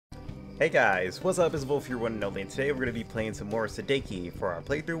Hey guys, what's up? It's Volf, your one and only, and today we're going to be playing some more Sudeki for our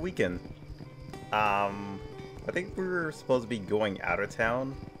playthrough weekend. I think we're supposed to be going out of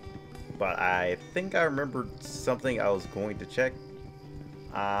town, but I think I remembered something I was going to check.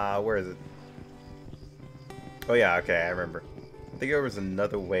 Where is it? Oh yeah, okay, I remember. I think there was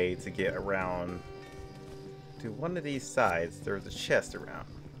another way to get around to one of these sides. There was a chest around.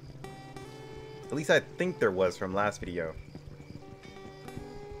 At least I think there was from last video.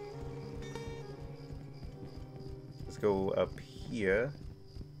 Go up here.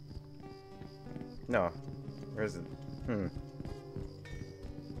 No. Where is it?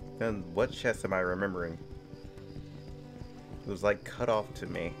 Then what chest am I remembering? It was like cut off to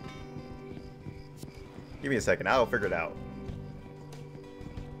me. Give me a second, I'll figure it out.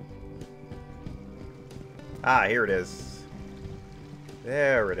 Ah, here it is.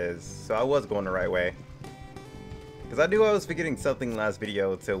 There it is. So I was going the right way. Because I knew I was forgetting something last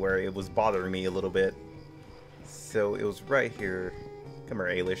video to where it was bothering me a little bit. So it was right here. Come here,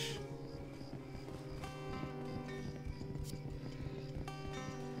 Ailish.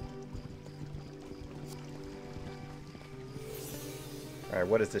 Alright,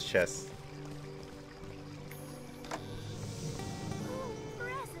 what is this chest?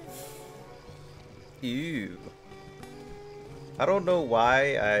 Ew. I don't know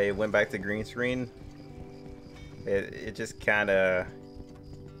why I went back to green screen. It just kinda,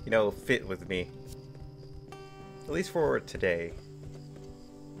 you know, fit with me. At least for today.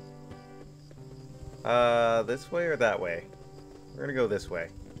 This way or that way? We're gonna go this way.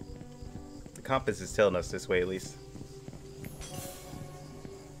 The compass is telling us this way at least.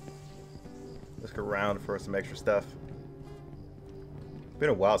 Let's go around for some extra stuff. Been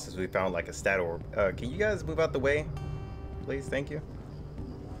a while since we found like a stat orb. Can you guys move out the way? Please, thank you.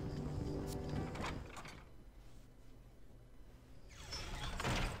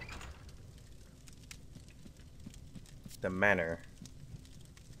 The manor.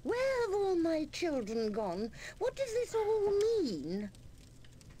 Where have all my children gone? What does this all mean?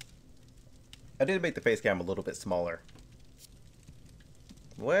 I did make the face cam a little bit smaller.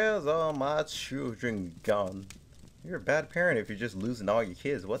 Where's all my children gone? You're a bad parent if you're just losing all your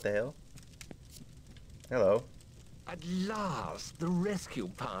kids. What the hell? Hello. At last, the rescue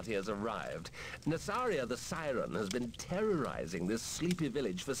party has arrived. Nasaria the Siren has been terrorizing this sleepy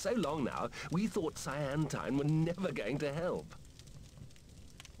village for so long now, we thought Cyantine were never going to help.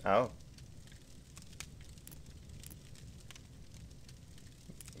 Oh.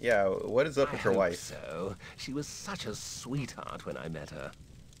 Yeah, what is up with your wife? So. She was such a sweetheart when I met her.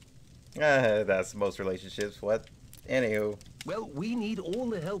 That's most relationships. What? Anywho. Well, we need all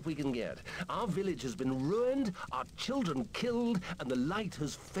the help we can get. Our village has been ruined, our children killed, and the light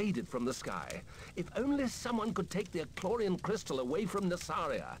has faded from the sky. If only someone could take the Echlorian crystal away from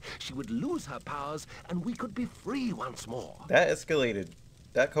Nasaria, she would lose her powers, and we could be free once more. That escalated.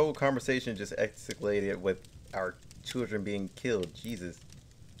 That whole conversation just escalated with our children being killed. Jesus.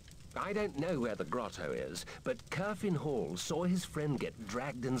 I don't know where the grotto is, but Curfin Hall saw his friend get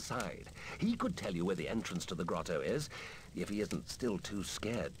dragged inside. He could tell you where the entrance to the grotto is, if he isn't still too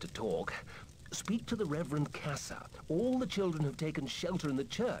scared to talk. Speak to the Reverend Cassa. All the children have taken shelter in the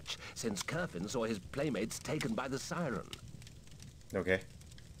church since Curfin saw his playmates taken by the Siren. Okay.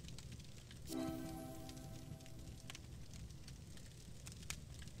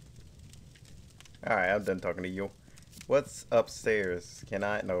 Alright, I'm done talking to you. What's upstairs? Can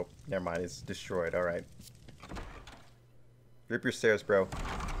I? No, never mind. It's destroyed. Alright. Rip your stairs, bro.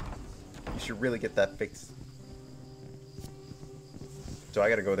 You should really get that fixed. So I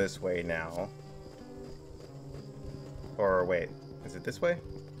gotta go this way now. Or wait, is it this way?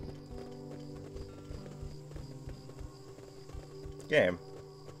 Game.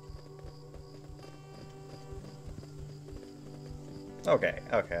 Okay,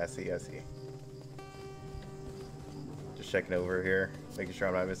 okay, I see. Just checking over here, making sure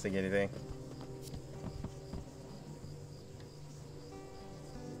I'm not missing anything.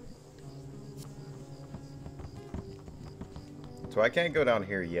 So I can't go down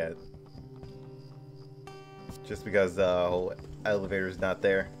here yet. Just because the whole elevator is not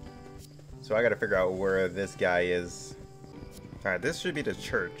there. So I gotta figure out where this guy is. Alright, this should be the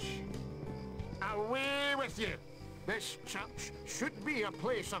church. Away with you! This church should be a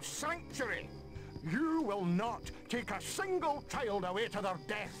place of sanctuary. You will not take a single child away to their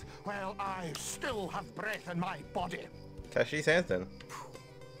death while I still have breath in my body. Kashi Sanson.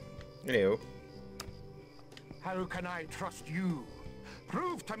 You knew. How can I trust you?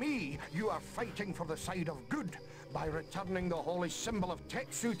 Prove to me you are fighting for the side of good by returning the holy symbol of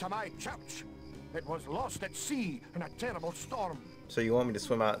Tetsu to my church. It was lost at sea in a terrible storm. So you want me to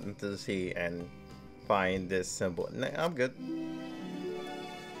swim out into the sea and find this symbol? Nah, I'm good.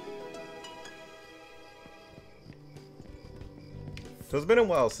 So it's been a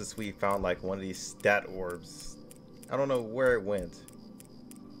while since we found like one of these stat orbs. I don't know where it went.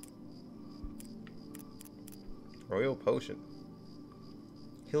 Royal potion.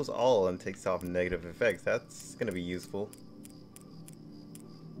 Heals all and takes off negative effects. That's gonna be useful.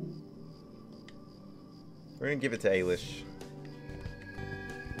 We're gonna give it to Ailish.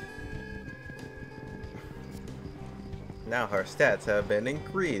 Now her stats have been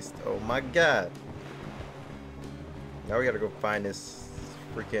increased. Oh my god. Now we gotta go find this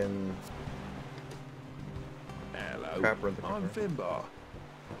freaking Hello, I'm Finbar.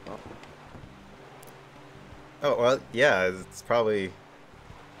 Oh, well, yeah, it's probably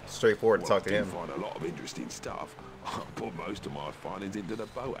straightforward to talk to him. I find a lot of interesting stuff. I put most of my findings into the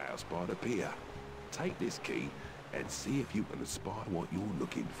boathouse by the pier. Take this key and see if you can spy what you're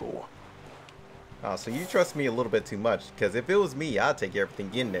looking for. Oh, so you trust me a little bit too much, because if it was me, I'd take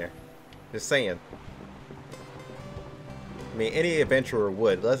everything in there. Just saying. I mean, any adventurer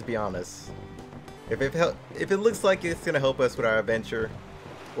would, let's be honest. If it looks like it's going to help us with our adventure,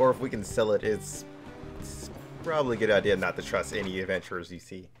 or if we can sell it, it's probably a good idea not to trust any adventurers you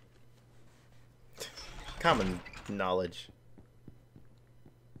see. Common knowledge.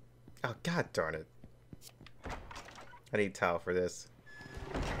 Oh, god darn it. I need towel for this.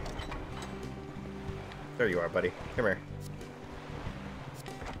 There you are, buddy. Come here.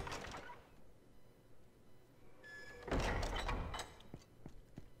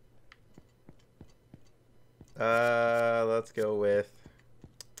 Let's go with...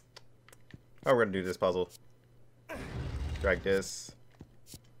 Oh, we're gonna do this puzzle. Drag this.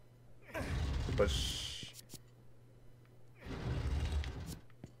 Push.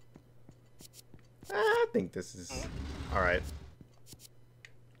 I think this is... Alright.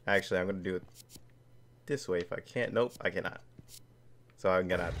 Actually, I'm gonna do it this way if I can't. Nope, I cannot. So I'm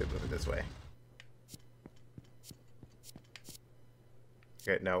gonna have to move it this way.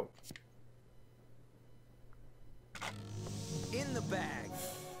 Okay, no. In the bag.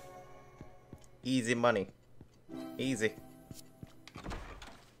 Easy money. Easy.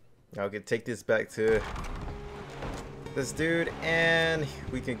 Now we can take this back to this dude and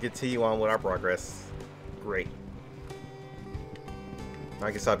we can continue on with our progress. Great. Now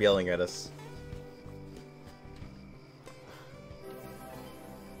I can stop yelling at us.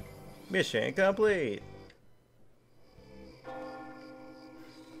 Mission complete.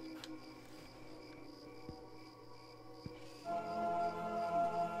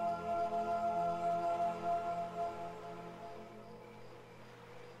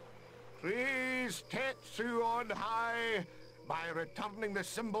 Praise Tetsu on high. By returning the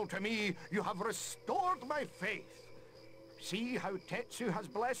symbol to me, you have restored my faith. See how Tetsu has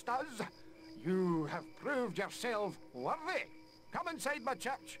blessed us? You have proved yourself worthy. Come inside my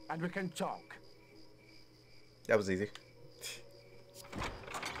church and we can talk. That was easy.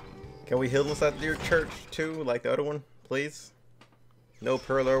 Can we heal inside your church too, like the other one, please? No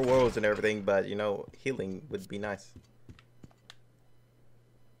parallel worlds and everything, but you know, healing would be nice.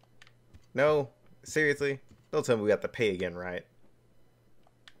 No, seriously? Don't tell me we have to pay again, right?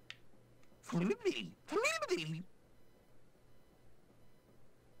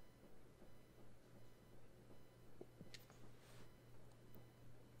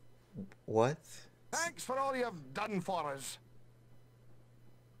 What? Thanks for all you've done for us.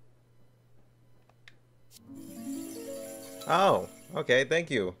 Oh, okay,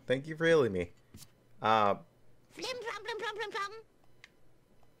 thank you. Thank you for healing me. Flim flum flum flum flum flum.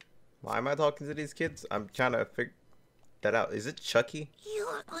 Why am I talking to these kids? I'm trying to figure that out. Is it Chucky? You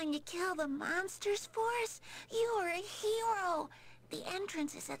are going to kill the monsters for us? You are a hero. The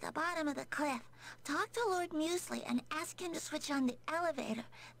entrance is at the bottom of the cliff. Talk to Lord Muesli and ask him to switch on the elevator.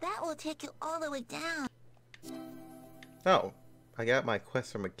 That will take you all the way down. Oh, I got my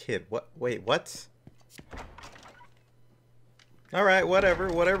quest from a kid. What? Wait, what? Alright,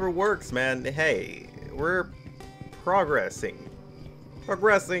 whatever works, man. Hey, we're progressing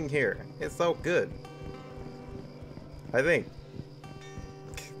here. It's so good. I think.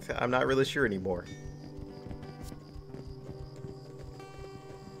 I'm not really sure anymore.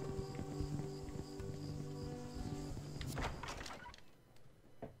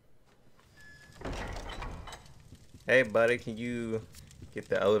 Hey buddy, can you get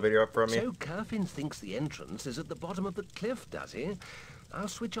the elevator up for me? So Curfin thinks the entrance is at the bottom of the cliff, does he? I'll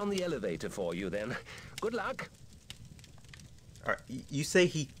switch on the elevator for you then. Good luck. Alright, you say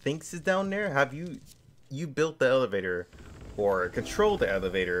he thinks it's down there? Have you built the elevator or controlled the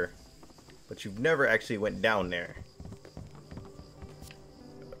elevator, but you've never actually went down there?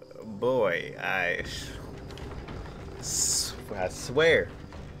 boy, I swear.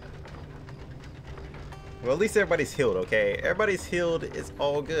 Well, at least everybody's healed, okay? Everybody's healed. It's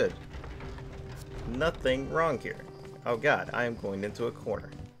all good. Nothing wrong here. Oh god, I am going into a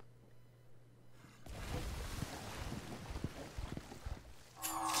corner.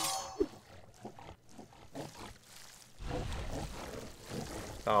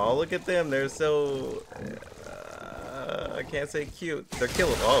 Oh, look at them. They're so... I can't say cute. They're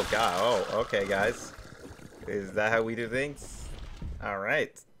killing. Oh, God. Oh, okay, guys. Is that how we do things?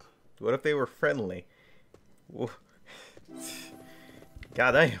 Alright. What if they were friendly?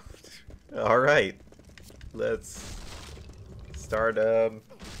 God damn. Alright. Let's start,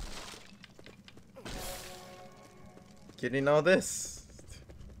 getting all this.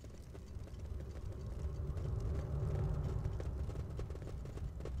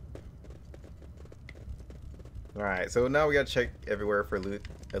 Alright, so now we gotta check everywhere for loot.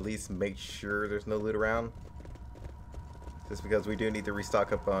 At least make sure there's no loot around. Just because we do need to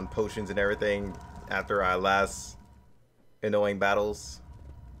restock up on potions and everything after our last annoying battles.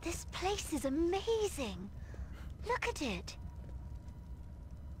 This place is amazing. Look at it.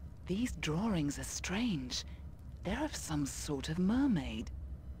 These drawings are strange. They're of some sort of mermaid.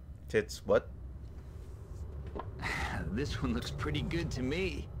 Tits, what? This one looks pretty good to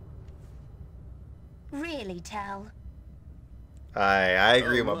me. Really, Tal? I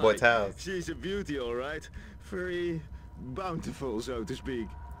agree with my boy Tao. She's a beauty, all right. Very bountiful, so to speak.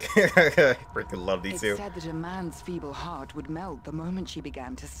 Freaking love these two. It said that a man's feeble heart would melt the moment she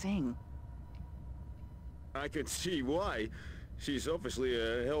began to sing. I can see why. She's obviously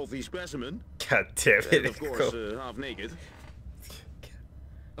a healthy specimen. God damn it. And of course, half naked.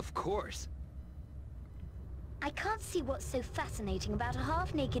 Of course. I can't see what's so fascinating about a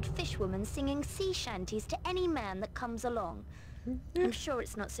half-naked fishwoman singing sea shanties to any man that comes along. I'm sure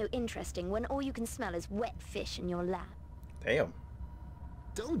it's not so interesting when all you can smell is wet fish in your lap. Damn.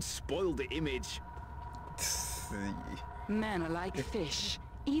 Don't spoil the image. Men are like fish.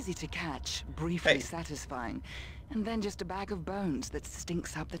 Easy to catch, briefly satisfying, and then just a bag of bones that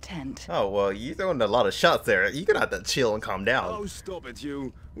stinks up the tent. Oh, well, you're throwing a lot of shots there. You're gonna have to chill and calm down. Oh, stop it,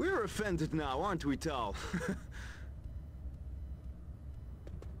 you. We're offended now, aren't we, Tal?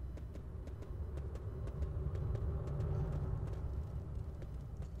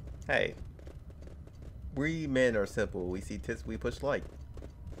 Hey. We men are simple. We see tits, we push like.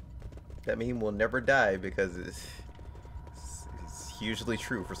 That means we'll never die because it's usually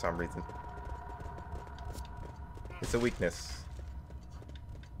true for some reason. It's a weakness.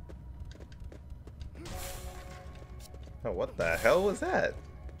 Oh, what the hell was that?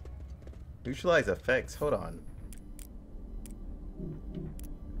 Neutralize effects. Hold on.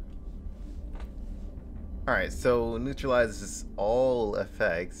 Alright, so neutralizes all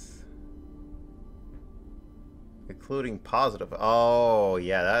effects, including positive. Oh,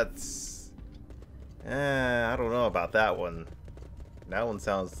 yeah, that's... I don't know about that one. That one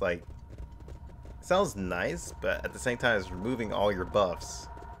sounds like... sounds nice, but at the same time it's removing all your buffs.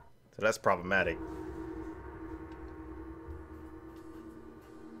 So that's problematic.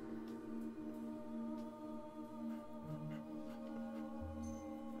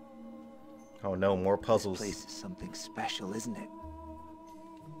 Oh no, more puzzles. This place is something special, isn't it?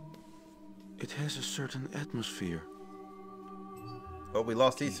 It has a certain atmosphere. Oh, we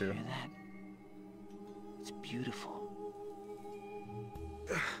lost these two. Hear that? It's beautiful.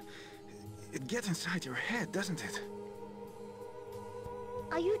 It gets inside your head, doesn't it?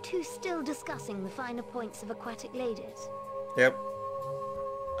 Are you two still discussing the finer points of aquatic ladies? Yep.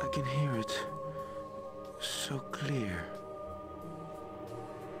 I can hear it. So clear.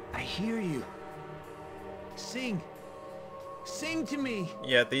 I hear you. Sing. Sing to me.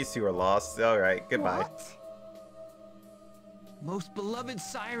 Yeah, these two are lost. Alright, goodbye. What? Most beloved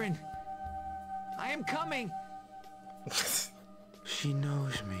siren. I am coming. She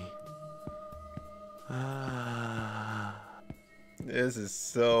knows me. Ah. This is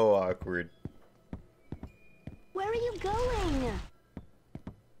so awkward. Where are you going?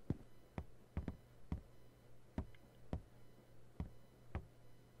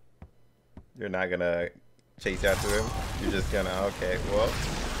 You're not gonna chase after him? You're just gonna... okay, well...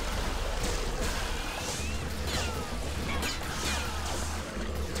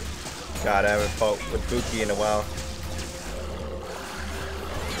 God, I haven't fought with Buki in a while.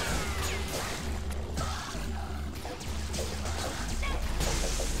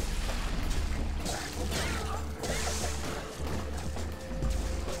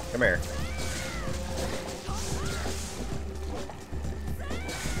 Come here.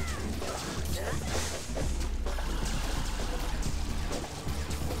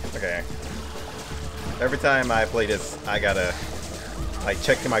 Okay. Every time I play this, I gotta like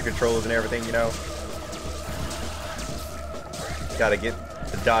check my controls and everything, you know? Gotta get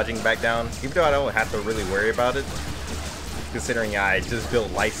the dodging back down, even though I don't have to really worry about it, considering I just built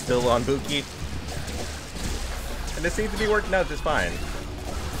lifesteal on Buki. And it seems to be working out just fine.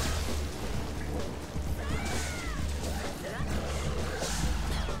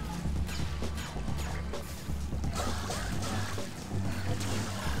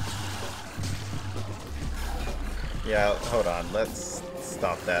 Yeah, hold on, let's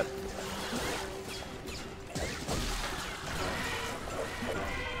stop that.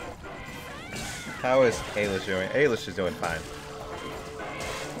 How is Ailish doing? Ailish is doing fine.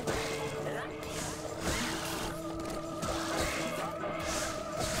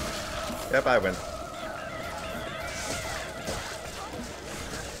 Yep, I win.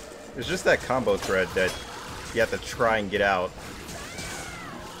 It's just that combo thread that you have to try and get out.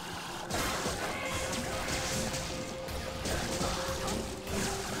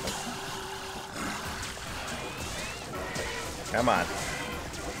 Come on.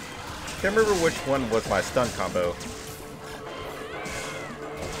 Can't remember which one was my stun combo.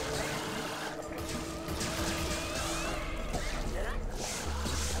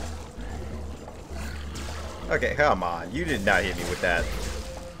 Okay, come on. You did not hit me with that.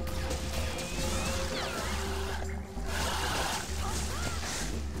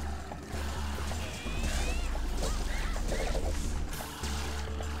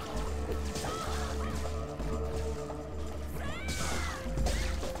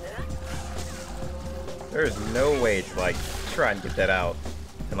 There's no way to like try and get that out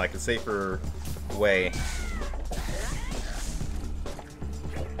in like a safer way.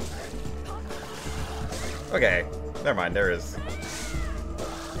 Okay, never mind, there is.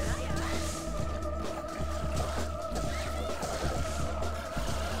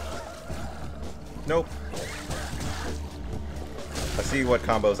 Nope. I see what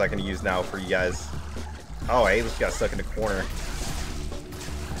combos I can use now for you guys. Oh, I just got stuck in the corner.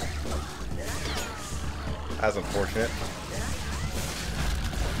 That's unfortunate.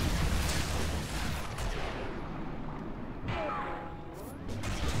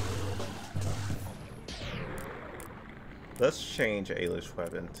 Let's change Ailish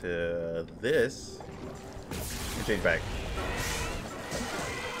weapon to this. And change back.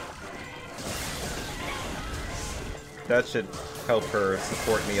 That should help her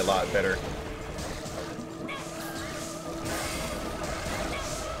support me a lot better.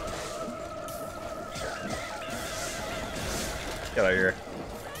 Get out of here.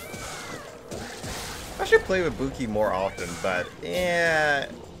 I should play with Buki more often, but yeah,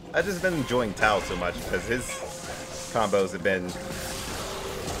 I've just been enjoying Tao so much because his combos have been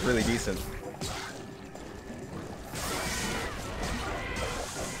really decent.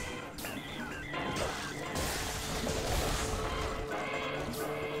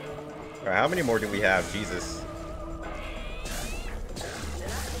 Alright, how many more do we have? Jesus.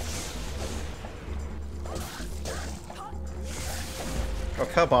 Oh,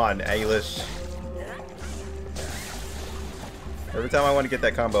 come on, Ailish. Every time I want to get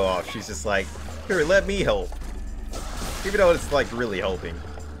that combo off, she's just like, here, let me help. Even though it's like really helping.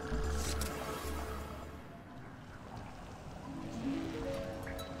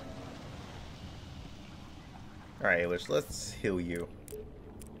 Alright, Ailish, let's heal you.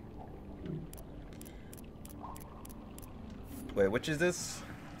 Wait, which is this?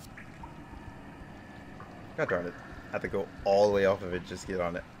 God darn it. I have to go all the way off of it just to get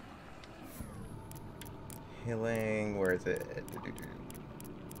on it. Healing, where is it?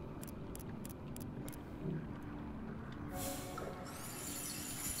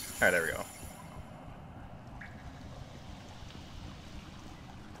 Alright, there we go.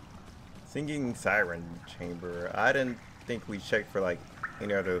 Singing Siren Chamber. I didn't think we checked for like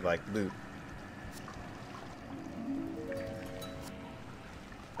any other like loot.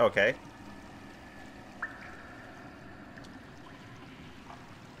 Okay.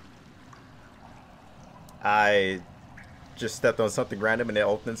 I just stepped on something random and it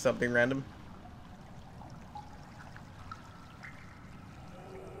opened something random.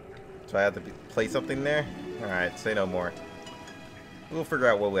 So I have to place something there? Alright, say no more. We'll figure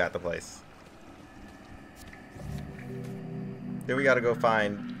out what we have to place. Then we gotta go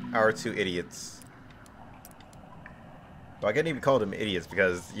find our two idiots. Well, I can't even call them idiots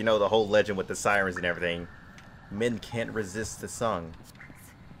because, you know, the whole legend with the sirens and everything. Men can't resist the song.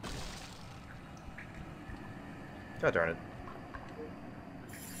 God darn it.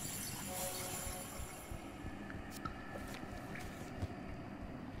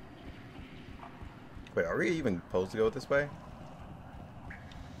 Wait, are we even supposed to go this way?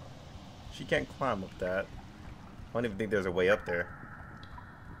 you can't climb up that. I don't even think there's a way up there.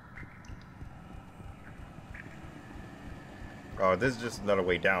 Oh, this is just another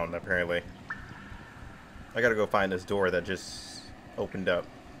way down, apparently. I gotta go find this door that just opened up.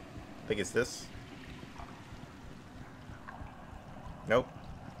 I think it's this. Nope.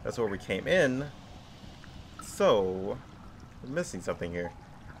 That's where we came in. So, we're missing something here.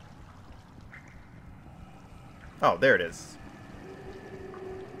 Oh, there it is.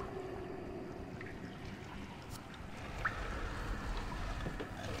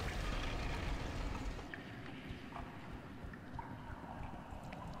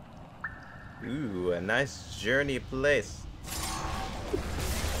 Ooh, a nice journey place.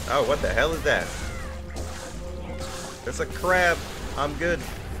 Oh, what the hell is that? It's a crab. I'm good.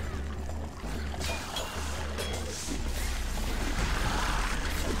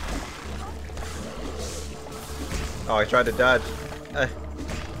 Oh, I tried to dodge.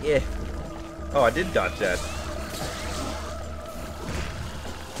 Yeah. Oh, I did dodge that.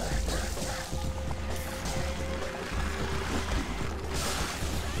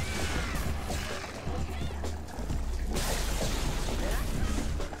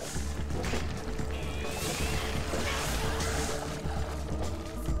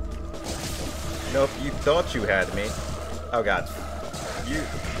 Nope, you thought you had me. Oh god.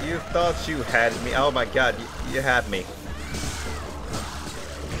 You thought you had me. Oh my god, you had me.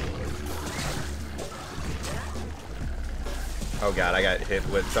 Oh god, I got hit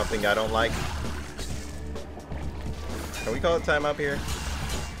with something I don't like. Can we call it time up here?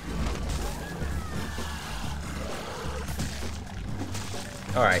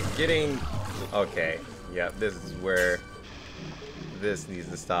 Alright, getting... Okay, yeah, this is where this needs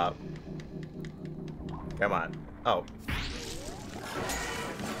to stop. Come on. Oh.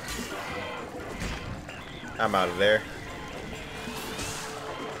 I'm out of there.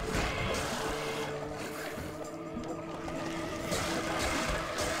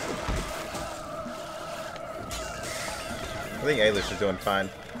 I think Ailish is doing fine.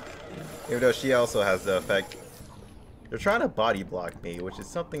 Even though she also has the effect. They're trying to body block me, which is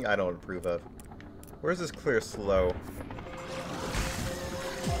something I don't approve of. Where's this clear slow?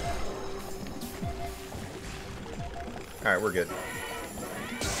 Alright, we're good.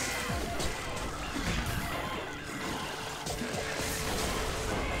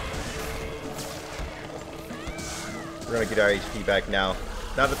 We're gonna get our HP back now.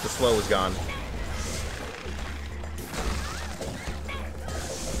 Now that the slow is gone.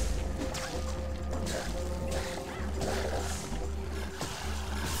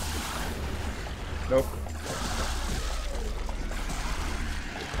 Nope.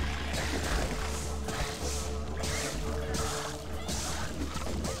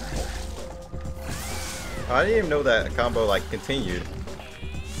 I didn't even know that combo like continued.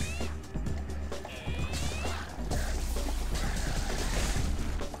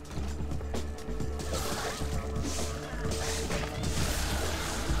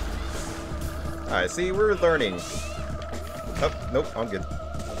 Alright, see, we're learning. Oh, nope, I'm good.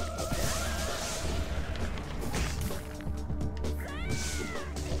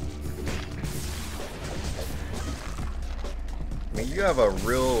 I mean, you have a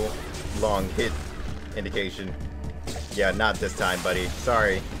real long hit indication. Yeah, not this time, buddy.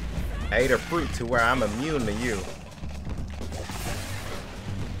 Sorry. I ate a fruit to where I'm immune to you.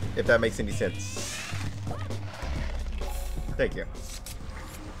 If that makes any sense. Thank you.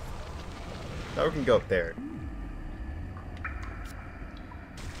 Now we can go up there.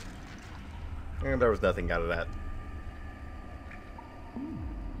 And there was nothing out of that.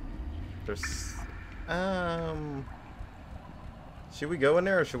 There's... Should we go in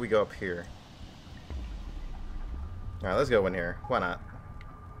there or should we go up here? Alright, let's go in here. Why not?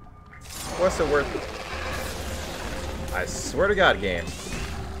 What's it worth? I swear to God, game.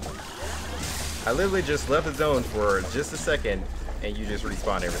 I literally just left the zone for just a second and you just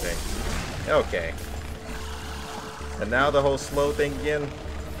respawn everything. Okay. And now the whole slow thing again.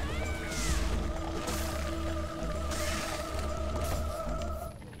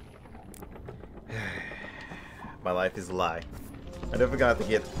 My life is a lie. I never got to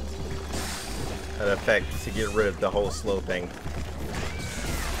get an effect to get rid of the whole slow thing.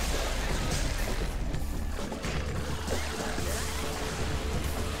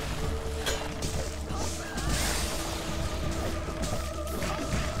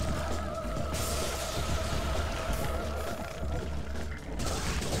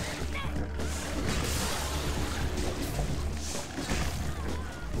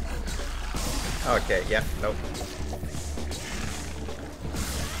 Okay, yeah, nope.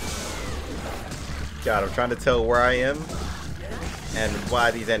 God, I'm trying to tell where I am, And why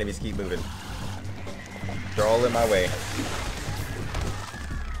these enemies keep moving. They're all in my way.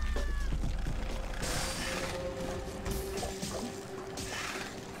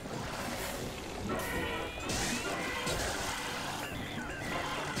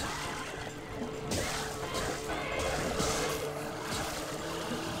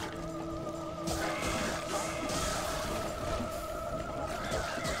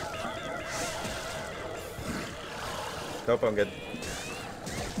 Nope, I'm good.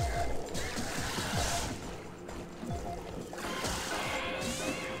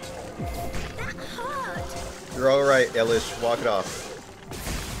 That hurt. You're alright, Elish. Walk it off.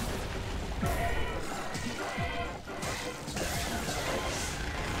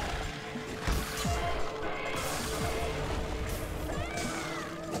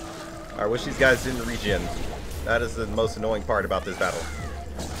 I wish these guys didn't regen. That is the most annoying part about this battle.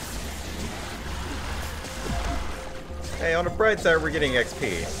 Hey, on the bright side, we're getting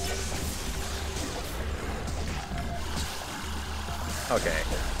XP. Okay.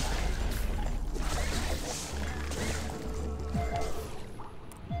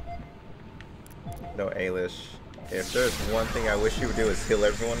 No, Ailish. If there's one thing I wish you would do is heal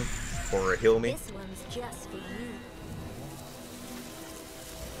everyone, or heal me. This one's just for you.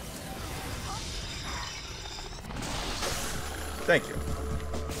 Thank you.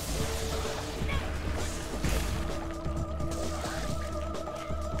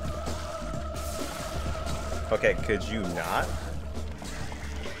 Okay, could you not?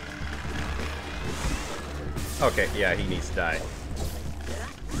 Okay, yeah, he needs to die.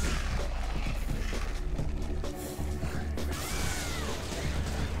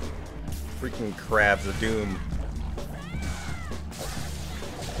 Freaking crabs of doom.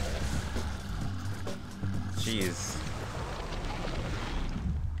 Jeez.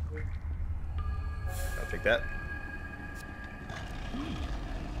 I'll take that.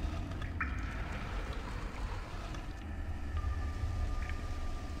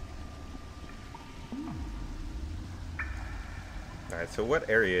 Alright, so what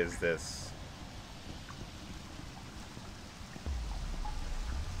area is this?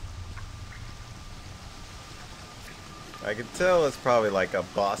 I can tell it's probably like a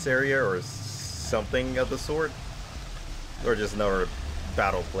boss area or something of the sort. Or just another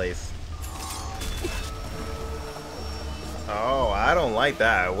battle place. Oh, I don't like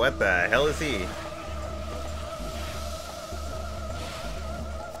that. What the hell is he?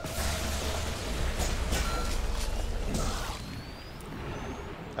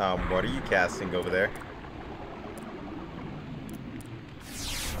 What are you casting over there?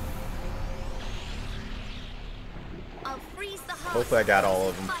 I'll freeze the heart. Hopefully I got all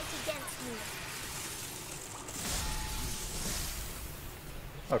of them.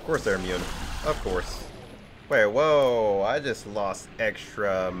 Of course they're immune. Of course. Wait, whoa, I just lost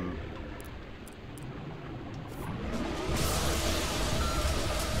extra...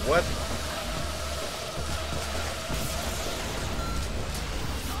 What?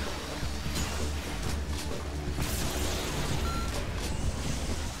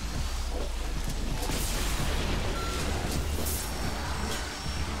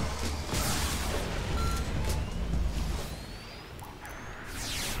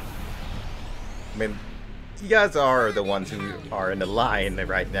 I mean, you guys are the ones who are in the line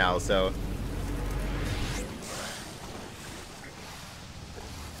right now, so...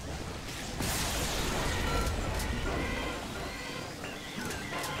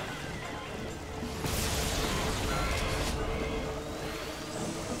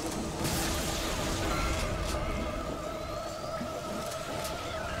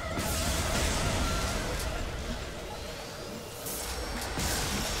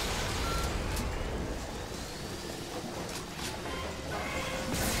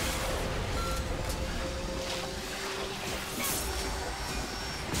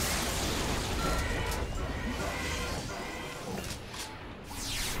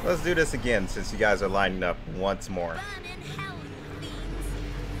 Let's do this again since you guys are lining up once more.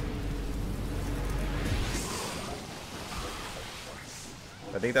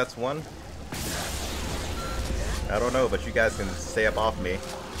 I think that's one. I don't know, but you guys can stay up off me.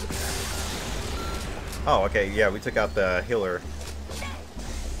 Oh, okay, yeah, we took out the healer.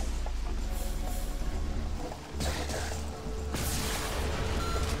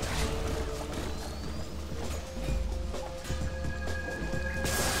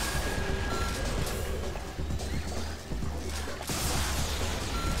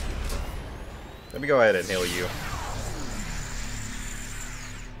 Let me go ahead and heal you.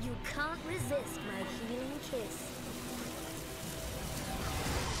 You can't resist my healing kiss.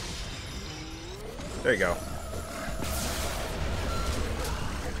 There you go.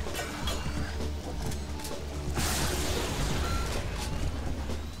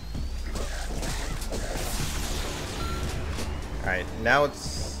 Alright, now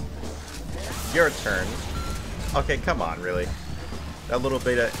it's your turn. Okay, come on, really. That little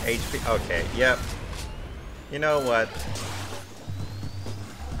bit of HP. Okay, yep. You know what?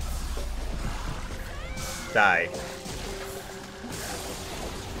 Die.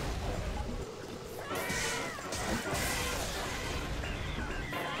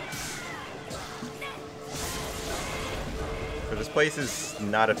 So this place is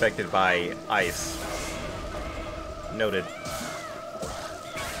not affected by ice. Noted.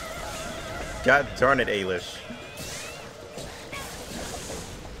 God darn it, Ailish.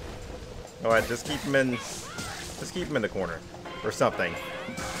 Alright, just keep him in the corner. Or something.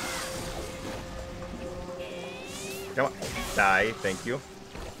 Come on. Die, thank you.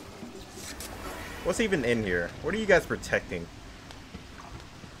 What's even in here? What are you guys protecting?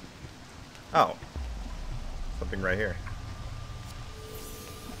 Oh. Something right here.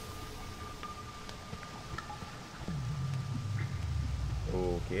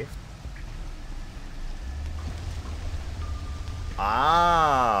 Okay.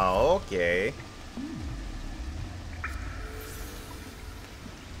 Ah, okay.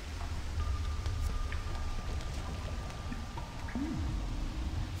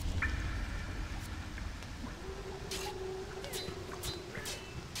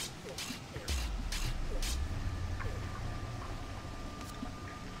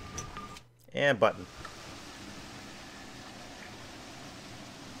 And button.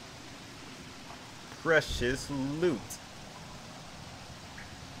 Precious loot.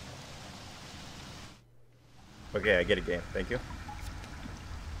 Okay, I get a game. Thank you.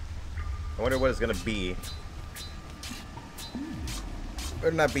 I wonder what it's gonna be.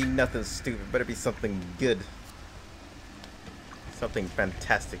 Better not be nothing stupid. Better be something good. Something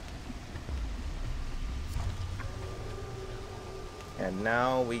fantastic. And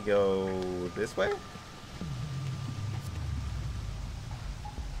now we go this way?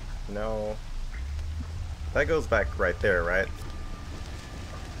 No. That goes back right there, right?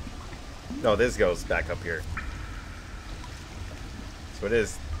 No, this goes back up here. So it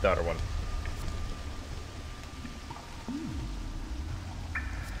is the other one.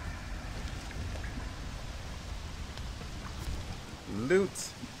 Loot.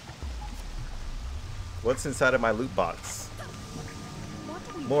 What's inside of my loot box?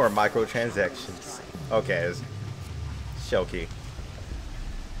 More microtransactions. Okay, it's shell key.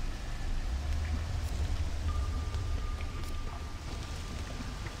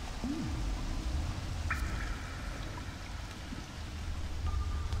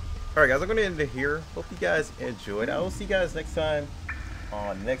 Alright guys, I'm going to end it here. Hope you guys enjoyed. I will see you guys next time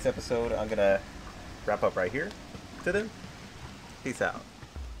on the next episode. I'm going to wrap up right here. Till then, peace out.